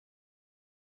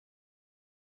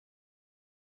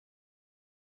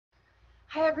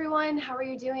Hi everyone, how are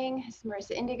you doing? It's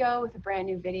Marissa Indigo with a brand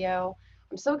new video.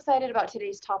 I'm so excited about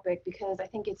today's topic because I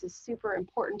think it's a super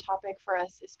important topic for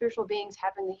us as spiritual beings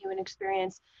having the human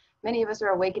experience. Many of us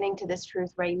are awakening to this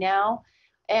truth right now,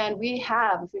 and we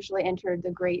have officially entered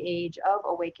the great age of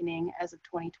awakening as of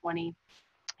 2020.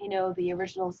 You know, the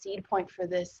original seed point for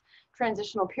this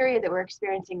transitional period that we're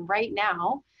experiencing right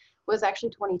now was actually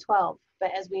 2012.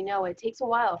 But as we know, it takes a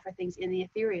while for things in the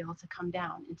ethereal to come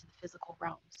down into the physical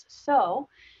realms. So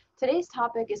today's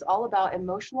topic is all about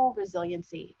emotional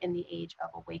resiliency in the age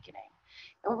of awakening.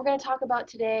 And what we're going to talk about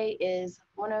today is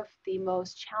one of the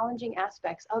most challenging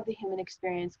aspects of the human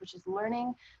experience, which is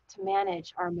learning to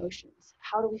manage our emotions.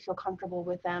 How do we feel comfortable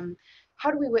with them? How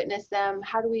do we witness them?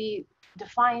 How do we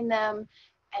define them?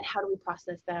 And how do we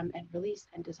process them and release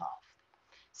and dissolve?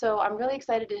 So I'm really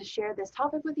excited to share this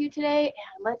topic with you today,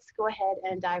 and let's go ahead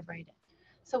and dive right in.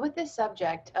 So with this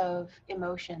subject of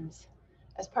emotions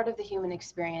as part of the human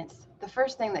experience, the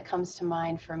first thing that comes to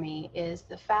mind for me is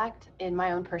the fact in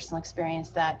my own personal experience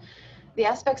that the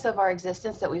aspects of our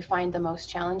existence that we find the most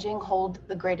challenging hold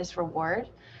the greatest reward,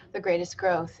 the greatest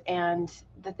growth, and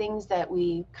the things that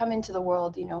we come into the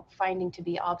world, finding to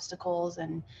be obstacles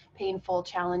and painful,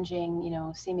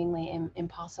 challenging, seemingly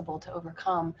impossible to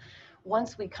overcome.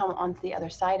 Once we come onto the other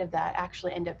side of that,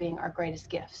 actually end up being our greatest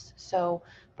gifts. So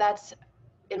that's,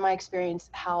 in my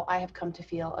experience, how I have come to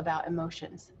feel about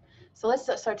emotions. So let's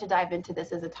start to dive into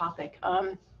this as a topic.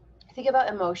 Think about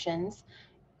emotions.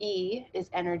 E is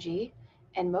energy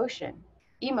and motion.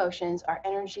 Emotions are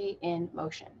energy in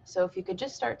motion. So if you could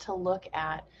just start to look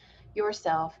at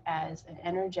yourself as an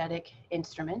energetic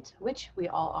instrument, which we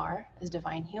all are as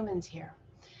divine humans here.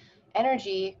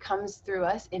 Energy comes through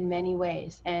us in many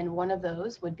ways, and one of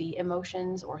those would be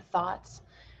emotions or thoughts.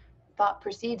 Thought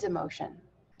precedes emotion.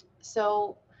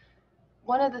 So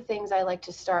one of the things I like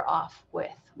to start off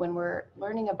with when we're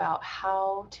learning about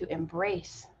how to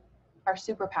embrace our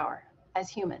superpower as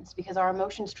humans, because our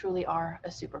emotions truly are a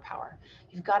superpower.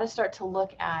 You've got to start to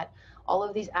look at all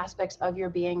of these aspects of your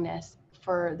beingness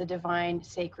for the divine,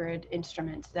 sacred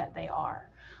instruments that they are.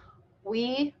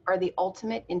 We are the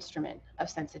ultimate instrument of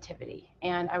sensitivity.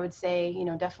 And I would say,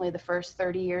 definitely the first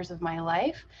 30 years of my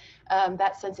life,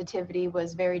 that sensitivity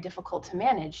was very difficult to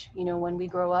manage. When we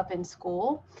grow up in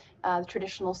school,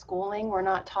 traditional schooling, we're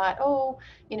not taught,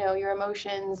 your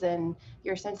emotions and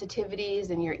your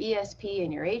sensitivities and your ESP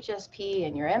and your HSP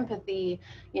and your empathy,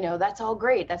 that's all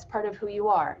great. That's part of who you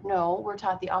are. No, we're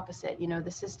taught the opposite.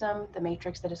 The system, the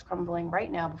matrix that is crumbling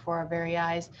right now before our very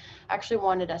eyes actually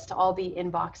wanted us to all be in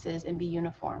boxes and be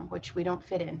uniform, which we don't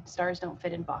fit in. Stars don't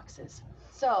fit in boxes.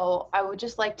 So I would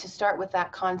just like to start with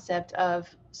that concept of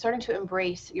starting to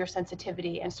embrace your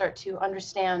sensitivity and start to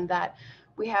understand that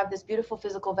we have this beautiful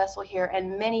physical vessel here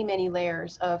and many, many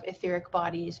layers of etheric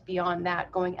bodies beyond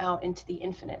that, going out into the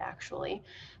infinite actually,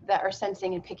 that are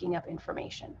sensing and picking up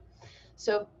information.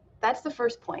 So that's the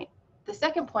first point. The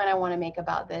second point I want to make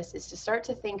about this is to start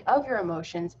to think of your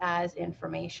emotions as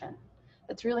information.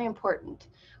 That's really important.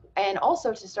 And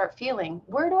also to start feeling,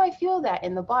 where do I feel that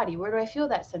in the body? Where do I feel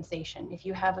that sensation? If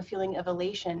you have a feeling of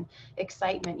elation,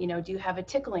 excitement, do you have a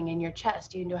tickling in your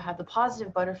chest? Do you have the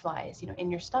positive butterflies, in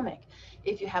your stomach?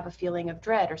 If you have a feeling of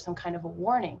dread or some kind of a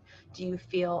warning, do you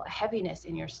feel a heaviness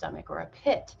in your stomach or a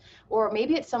pit? Or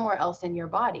maybe it's somewhere else in your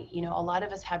body. A lot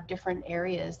of us have different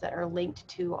areas that are linked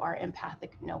to our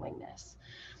empathic knowingness.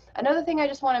 Another thing I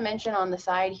just want to mention on the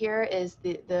side here is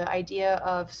the idea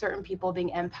of certain people being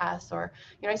empaths, or,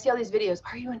 I see all these videos,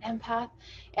 are you an empath?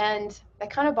 And that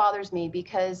kind of bothers me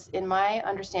because in my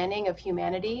understanding of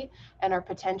humanity and our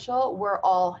potential, we're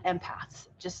all empaths.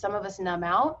 Just some of us numb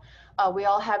out. We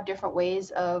all have different ways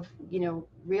of,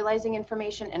 realizing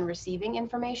information and receiving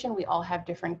information. We all have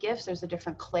different gifts. There's a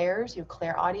different clairs. You have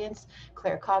clairaudience,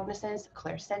 claircognizance,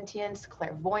 clairsentience,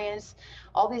 clairvoyance,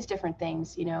 all these different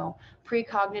things,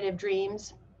 precognitive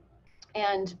dreams.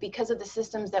 And because of the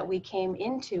systems that we came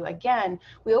into, again,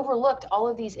 we overlooked all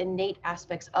of these innate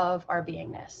aspects of our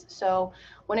beingness. So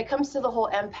when it comes to the whole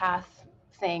empath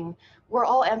thing, we're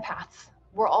all empaths.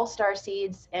 We're all star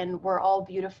seeds, and we're all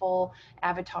beautiful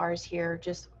avatars here,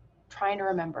 just trying to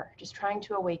remember, just trying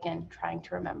to awaken, trying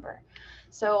to remember.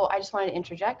 So I just wanted to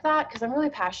interject that because I'm really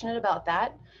passionate about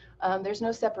that. There's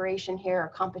no separation here or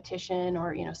competition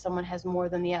or, someone has more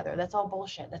than the other. That's all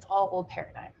bullshit. That's all old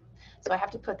paradigm. So I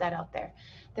have to put that out there.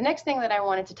 The next thing that I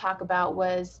wanted to talk about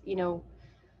was,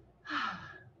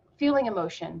 feeling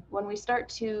emotion. When we start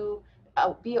to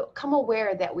become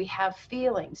aware that we have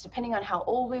feelings. Depending on how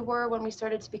old we were when we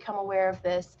started to become aware of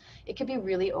this, it can be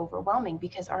really overwhelming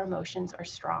because our emotions are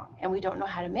strong and we don't know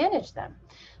how to manage them.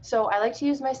 So I like to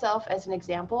use myself as an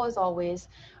example, as always.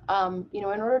 In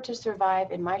order to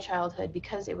survive in my childhood,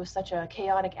 because it was such a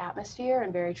chaotic atmosphere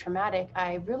and very traumatic,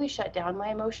 I really shut down my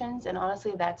emotions, and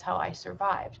honestly, that's how I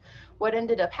survived. What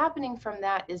ended up happening from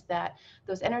that is that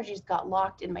those energies got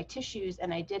locked in my tissues,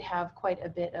 and I did have quite a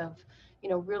bit of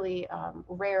really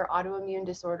rare autoimmune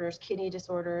disorders, kidney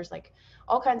disorders, like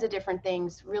all kinds of different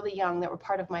things really young that were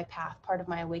part of my path, part of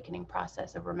my awakening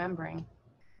process of remembering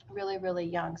really, really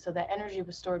young. So that energy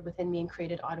was stored within me and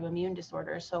created autoimmune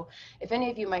disorders. So if any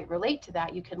of you might relate to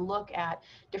that, you can look at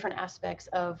different aspects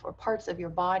of or parts of your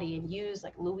body and use,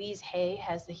 like Louise Hay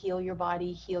has the Heal Your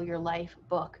Body, Heal Your Life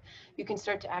book. You can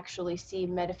start to actually see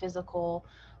metaphysical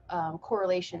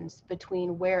correlations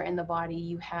between where in the body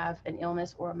you have an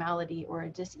illness or a malady or a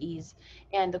dis-ease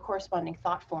and the corresponding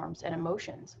thought forms and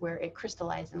emotions where it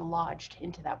crystallized and lodged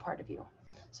into that part of you.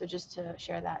 So just to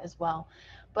share that as well.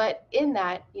 But in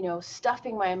that,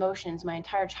 stuffing my emotions my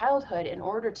entire childhood in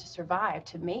order to survive,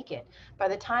 to make it, by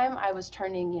the time I was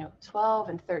turning, 12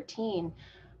 and 13,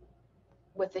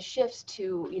 with the shifts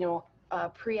to,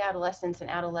 pre-adolescence and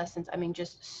adolescence, I mean,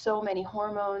 just so many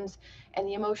hormones and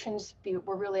the emotions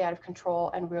were really out of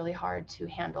control and really hard to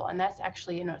handle. And that's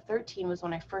actually, 13 was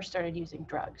when I first started using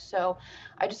drugs. So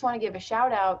I just want to give a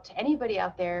shout out to anybody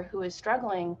out there who is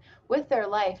struggling with their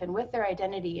life and with their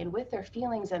identity and with their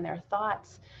feelings and their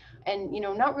thoughts, and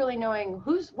not really knowing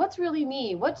what's really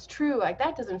me, what's true, like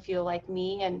that doesn't feel like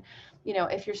me. And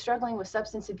if you're struggling with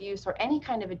substance abuse or any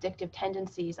kind of addictive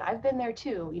tendencies, I've been there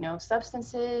too.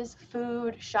 Substances,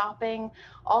 food, shopping,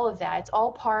 all of that, it's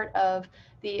all part of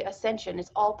the ascension.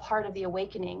 It's all part of the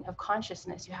awakening of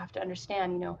consciousness. You have to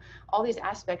understand, all these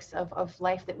aspects of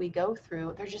life that we go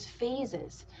through, they're just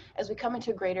phases as we come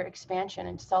into greater expansion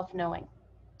and self-knowing.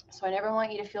 So I never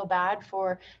want you to feel bad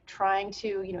for trying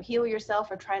to, heal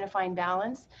yourself or trying to find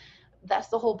balance. That's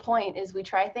the whole point, is we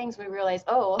try things, we realize,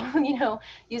 oh,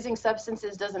 using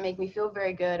substances doesn't make me feel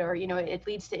very good, or it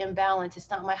leads to imbalance. It's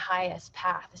not my highest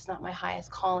path, it's not my highest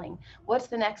calling. What's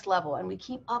the next level? And we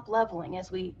keep up leveling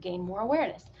as we gain more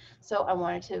awareness. So I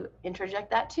wanted to interject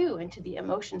that too into the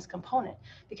emotions component,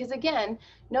 because again,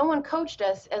 no one coached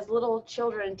us as little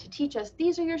children to teach us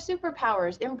these are your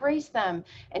superpowers, embrace them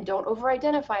and don't over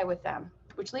identify with them.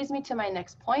 Which leads me to my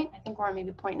next point. I think we're on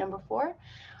maybe point number 4.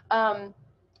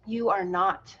 You are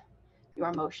not your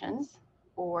emotions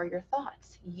or your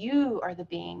thoughts. You are the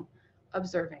being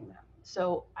observing them.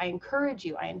 So I encourage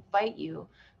you, I invite you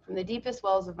from the deepest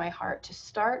wells of my heart to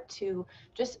start to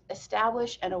just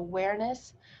establish an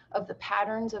awareness of the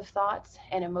patterns of thoughts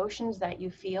and emotions that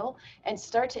you feel, and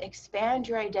start to expand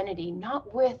your identity,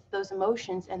 not with those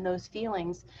emotions and those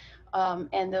feelings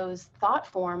and those thought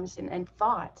forms and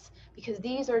thoughts, because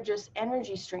these are just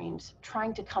energy streams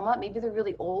trying to come up. Maybe they're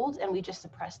really old and we just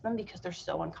suppress them because they're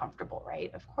so uncomfortable,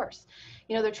 right? Of course.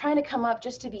 They're trying to come up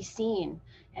just to be seen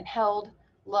and held,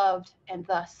 loved, and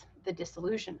thus the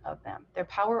dissolution of them. Their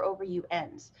power over you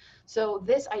ends. So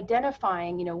this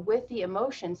identifying, with the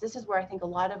emotions, this is where I think a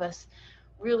lot of us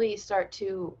really start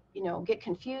to, get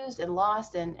confused and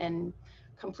lost and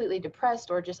completely depressed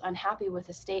or just unhappy with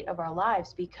the state of our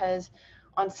lives, because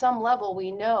on some level we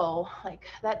know, like,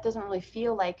 that doesn't really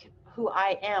feel like who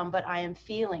I am, but I am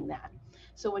feeling that.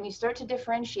 So when you start to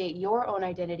differentiate your own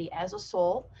identity as a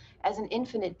soul, as an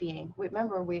infinite being,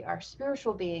 remember, we are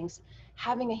spiritual beings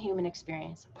having a human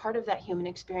experience. Part of that human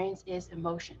experience is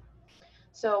emotion.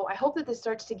 So I hope that this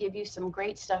starts to give you some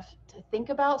great stuff to think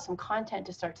about, some content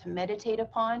to start to meditate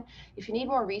upon. If you need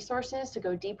more resources to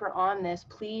go deeper on this,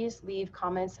 please leave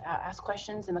comments, ask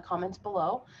questions in the comments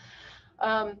below.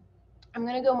 I'm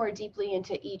going to go more deeply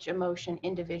into each emotion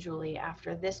individually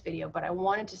after this video, but I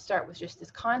wanted to start with just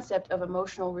this concept of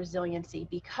emotional resiliency,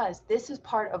 because this is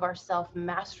part of our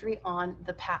self-mastery on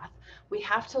the path. We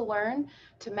have to learn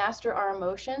to master our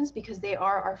emotions, because they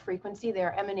are our frequency, they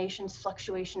are emanations,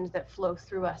 fluctuations that flow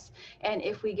through us. And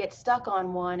if we get stuck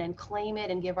on one and claim it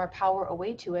and give our power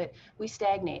away to it, we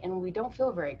stagnate and we don't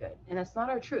feel very good. And that's not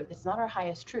our truth. It's not our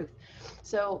highest truth.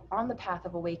 So on the path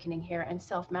of awakening here and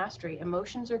self-mastery,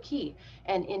 emotions are key.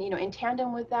 And in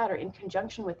tandem with that, or in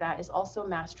conjunction with that, is also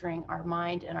mastering our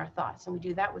mind and our thoughts. And we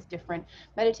do that with different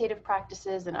meditative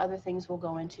practices and other things we'll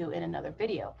go into in another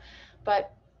video.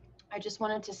 But I just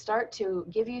wanted to start to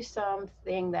give you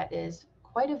something that is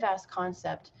quite a vast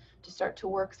concept to start to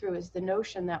work through, is the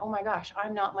notion that, oh my gosh,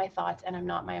 I'm not my thoughts and I'm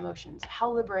not my emotions.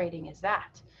 How liberating is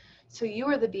that? So you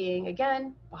are the being,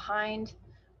 again, behind,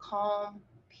 calm,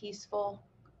 peaceful,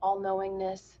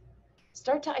 all-knowingness,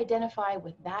 Start to identify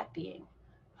with that being.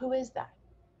 Who is that?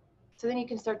 So then you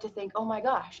can start to think, oh my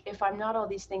gosh, if I'm not all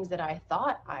these things that I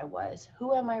thought I was,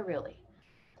 who am I really?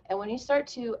 And when you start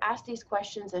to ask these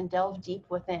questions and delve deep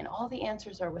within, all the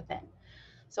answers are within.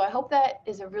 So I hope that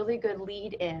is a really good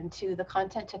lead in to the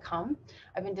content to come.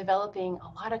 I've been developing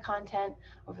a lot of content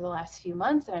over the last few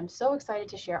months, and I'm so excited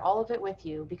to share all of it with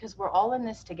you because we're all in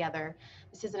this together.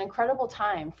 This is an incredible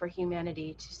time for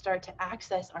humanity to start to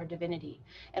access our divinity.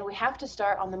 And we have to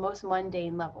start on the most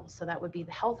mundane levels. So that would be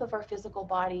the health of our physical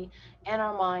body and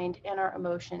our mind and our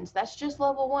emotions. That's just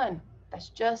level one. That's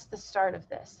just the start of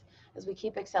this as we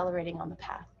keep accelerating on the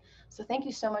path. So thank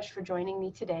you so much for joining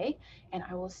me today, and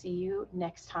I will see you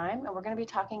next time. And we're going to be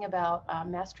talking about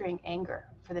mastering anger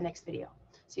for the next video.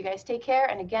 So you guys take care,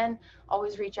 and again,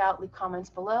 always reach out, leave comments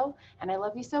below, and I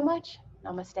love you so much.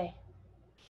 Namaste.